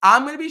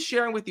 I'm going to be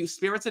sharing with you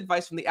spirit's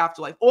advice from the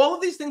afterlife. All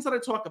of these things that I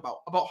talk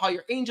about how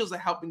your angels are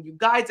helping you,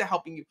 guides are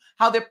helping you,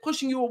 how they're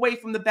pushing you away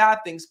from the bad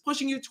things,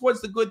 pushing you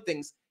towards the good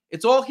things.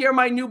 It's all here in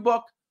my new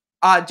book.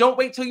 Don't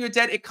Wait Till You're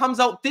Dead. It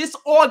comes out this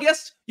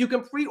August. You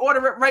can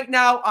pre-order it right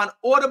now on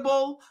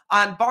Audible,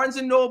 on Barnes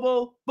 &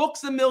 Noble,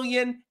 Books A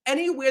Million,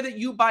 anywhere that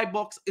you buy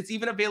books. It's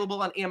even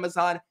available on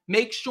Amazon.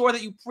 Make sure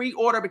that you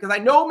pre-order, because I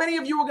know many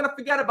of you are going to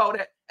forget about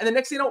it. And the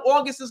next thing you know,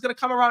 August is going to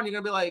come around. You're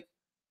going to be like,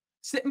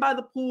 sitting by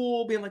the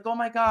pool, being like, oh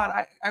my God,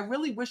 I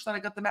really wish that I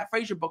got the Matt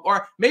Fraser book.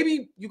 Or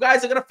maybe you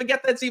guys are going to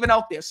forget that it's even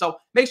out there. So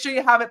make sure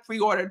you have it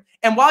pre-ordered.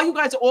 And while you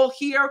guys are all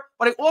here,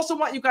 what I also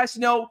want you guys to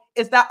know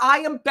is that I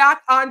am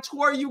back on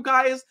tour, you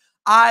guys.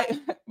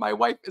 My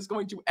wife is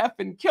going to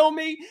effing kill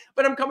me,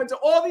 but I'm coming to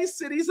all these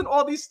cities and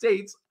all these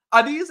states.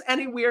 Are these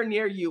anywhere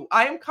near you?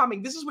 I am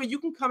coming. This is where you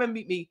can come and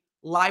meet me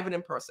live and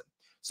in person.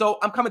 So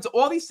I'm coming to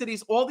all these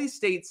cities, all these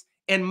states,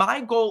 and my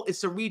goal is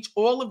to reach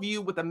all of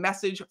you with a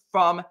message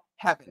from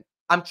heaven.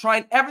 I'm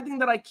trying everything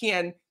that I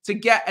can to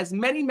get as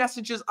many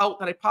messages out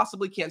that I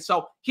possibly can.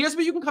 So here's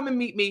where you can come and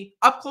meet me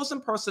up close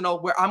and personal,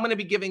 where I'm going to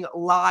be giving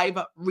live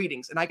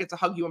readings and I get to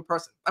hug you in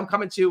person. I'm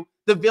coming to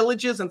the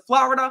Villages in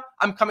Florida.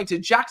 I'm coming to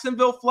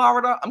Jacksonville,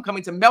 Florida. I'm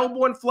coming to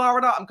Melbourne,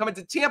 Florida. I'm coming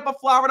to Tampa,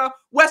 Florida,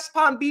 West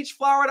Palm Beach,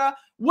 Florida,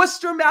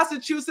 Worcester,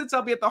 Massachusetts.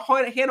 I'll be at the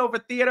Hanover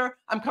Theater.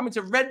 I'm coming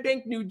to Red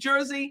Bank, New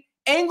Jersey,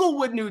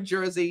 Englewood, New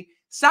Jersey,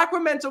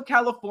 Sacramento,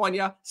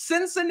 California,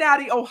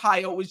 Cincinnati,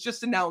 Ohio was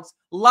just announced,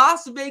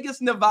 Las Vegas,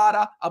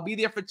 Nevada. I'll be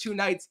there for 2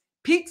 nights.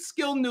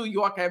 Peekskill, New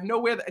York. I have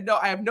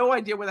no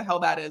idea where the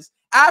hell that is.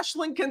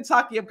 Ashland,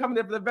 Kentucky. I'm coming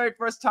there for the very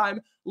first time.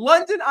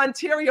 London,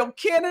 Ontario,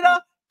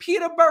 Canada.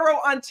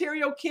 Peterborough,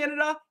 Ontario,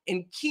 Canada,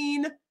 and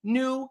Keene,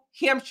 New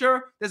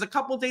Hampshire. There's a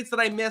couple dates that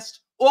I missed.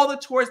 All the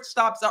tourist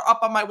stops are up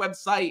on my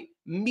website,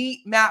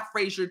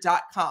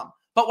 meetmattfraser.com.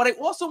 But what I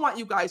also want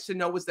you guys to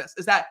know is this,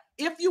 is that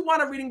if you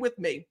want a reading with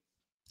me,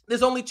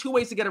 there's only 2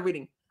 ways to get a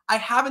reading. I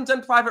haven't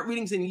done private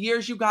readings in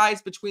years, you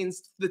guys, between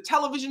the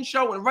television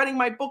show and writing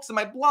my books and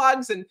my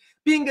blogs and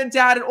being a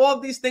dad and all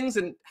of these things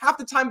and half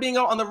the time being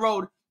out on the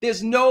road.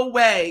 There's no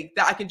way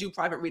that I can do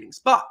private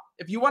readings. But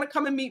if you want to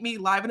come and meet me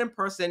live and in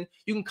person,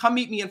 you can come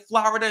meet me in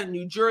Florida,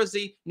 New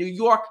Jersey, New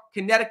York,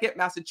 Connecticut,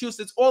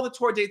 Massachusetts. All the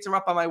tour dates are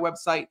up on my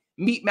website,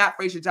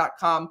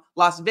 meetmattfraser.com.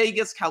 Las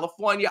Vegas,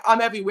 California. I'm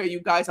everywhere,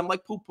 you guys. I'm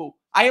like poo-poo.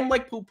 I am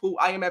like poo-poo.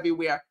 I am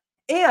everywhere.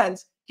 And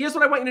here's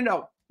what I want you to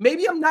know.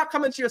 Maybe I'm not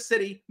coming to your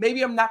city.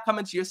 Maybe I'm not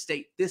coming to your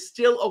state. There's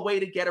still a way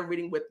to get a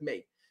reading with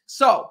me.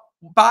 So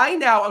by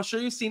now, I'm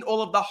sure you've seen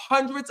all of the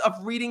hundreds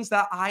of readings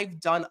that I've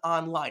done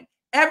online.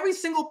 Every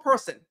single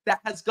person that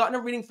has gotten a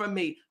reading from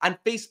me on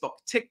Facebook,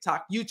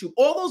 TikTok, YouTube,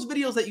 all those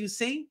videos that you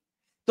see,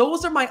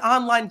 those are my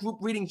online group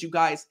readings, you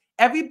guys.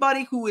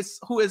 Everybody who is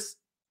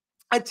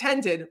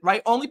attended,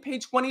 right, only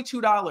paid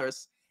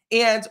 $22.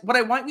 And what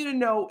I want you to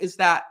know is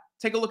that,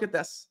 take a look at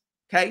this,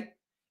 okay?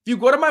 If you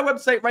go to my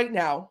website right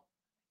now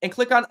and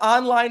click on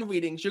online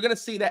readings, you're going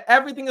to see that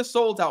everything is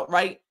sold out,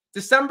 right?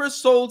 December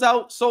sold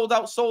out, sold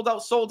out, sold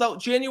out, sold out.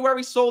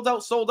 January sold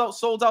out, sold out,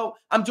 sold out.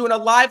 I'm doing a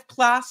live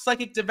class,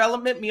 psychic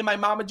development. Me and my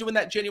mom are doing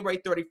that January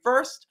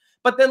 31st.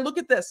 But then look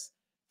at this.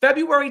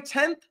 February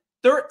 10th,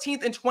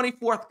 13th, and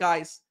 24th,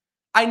 guys.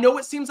 I know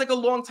it seems like a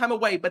long time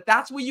away, but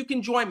that's where you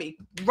can join me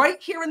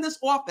right here in this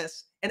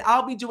office, and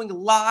I'll be doing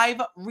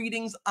live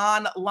readings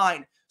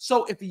online.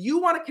 So if you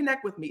want to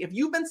connect with me, if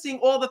you've been seeing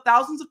all the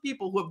thousands of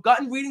people who have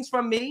gotten readings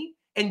from me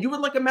and you would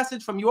like a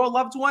message from your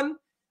loved one,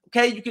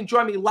 okay, you can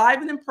join me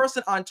live and in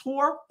person on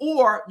tour,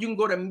 or you can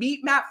go to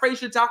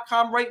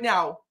meetmattfraser.com right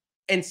now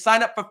and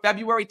sign up for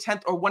February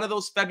 10th or one of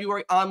those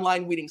February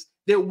online readings.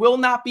 There will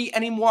not be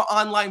any more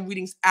online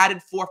readings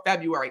added for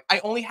February. I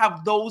only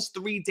have those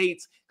 3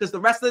 dates because the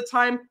rest of the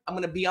time I'm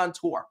going to be on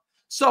tour.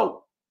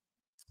 So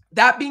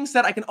that being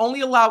said, I can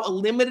only allow a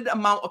limited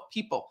amount of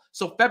people.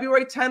 So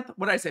February 10th,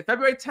 what did I say?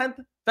 February 10th,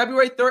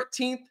 February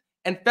 13th,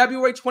 and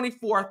February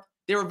 24th,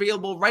 they're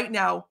available right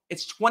now.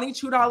 It's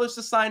 $22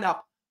 to sign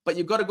up, but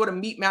you got to go to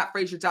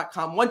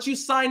meetmattfraser.com. Once you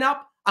sign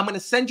up, I'm going to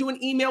send you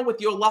an email with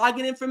your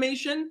login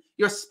information.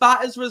 Your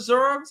spot is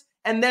reserved.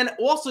 And then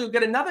also you'll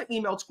get another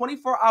email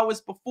 24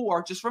 hours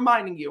before, just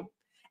reminding you.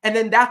 And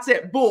then that's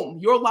it. Boom.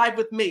 You're live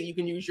with me. You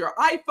can use your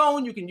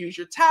iPhone. You can use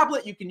your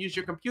tablet. You can use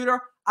your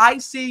computer. I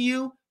see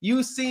you.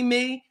 You see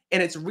me.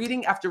 And it's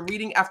reading after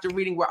reading after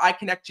reading where I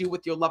connect you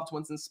with your loved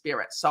ones in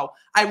spirit. So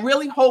I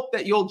really hope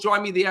that you'll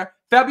join me there.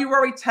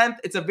 February 10th.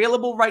 It's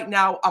available right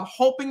now. I'm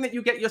hoping that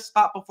you get your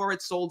spot before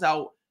it's sold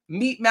out.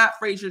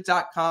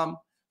 MeetMattFraser.com.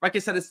 Like I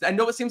said, I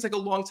know it seems like a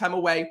long time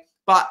away,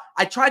 but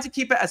I tried to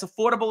keep it as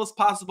affordable as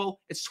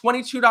possible. It's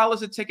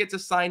 $22 a ticket to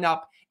sign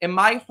up. And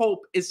my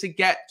hope is to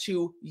get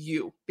to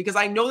you, because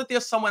I know that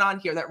there's someone on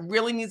here that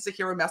really needs to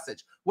hear a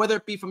message, whether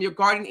it be from your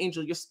guardian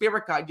angel, your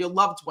spirit guide, your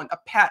loved one, a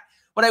pet.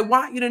 What I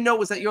want you to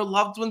know is that your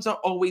loved ones are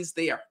always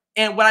there.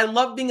 And what I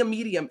love being a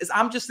medium is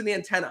I'm just an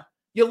antenna.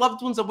 Your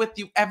loved ones are with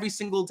you every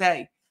single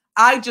day.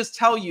 I just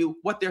tell you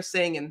what they're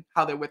saying and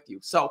how they're with you.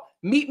 So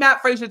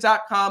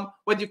meetmattfraser.com,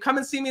 whether you come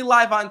and see me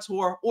live on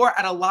tour or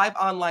at a live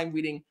online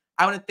reading,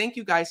 I want to thank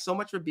you guys so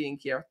much for being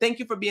here. Thank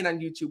you for being on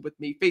YouTube with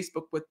me,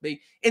 Facebook with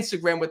me,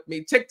 Instagram with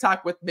me,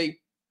 TikTok with me,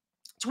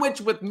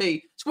 Twitch with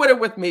me, Twitter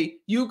with me.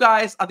 You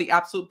guys are the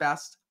absolute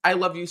best. I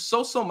love you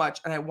so, so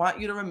much. And I want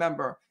you to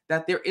remember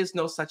that there is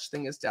no such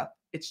thing as death.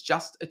 It's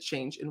just a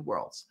change in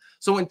worlds.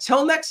 So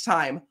until next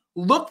time,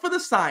 look for the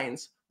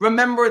signs.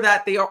 Remember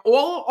that they are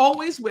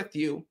always with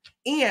you.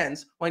 And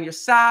when you're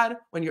sad,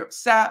 when you're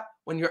upset,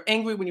 when you're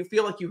angry, when you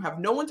feel like you have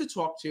no one to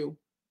talk to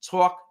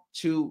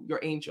your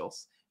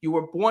angels. You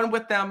were born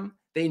with them.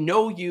 They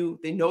know you.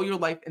 They know your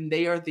life, and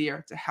they are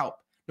there to help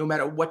no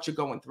matter what you're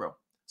going through.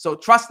 So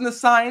trust in the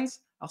signs.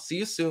 I'll see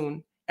you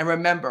soon. And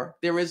remember,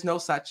 there is no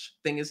such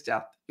thing as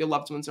death. Your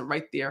loved ones are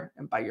right there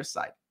and by your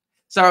side.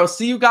 So I'll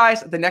see you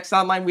guys at the next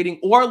online reading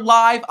or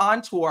live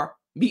on tour.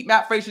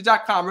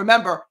 MeetMattFraser.com.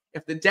 Remember,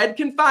 if the dead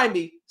can find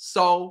me,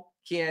 so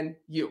can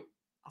you.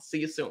 I'll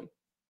see you soon.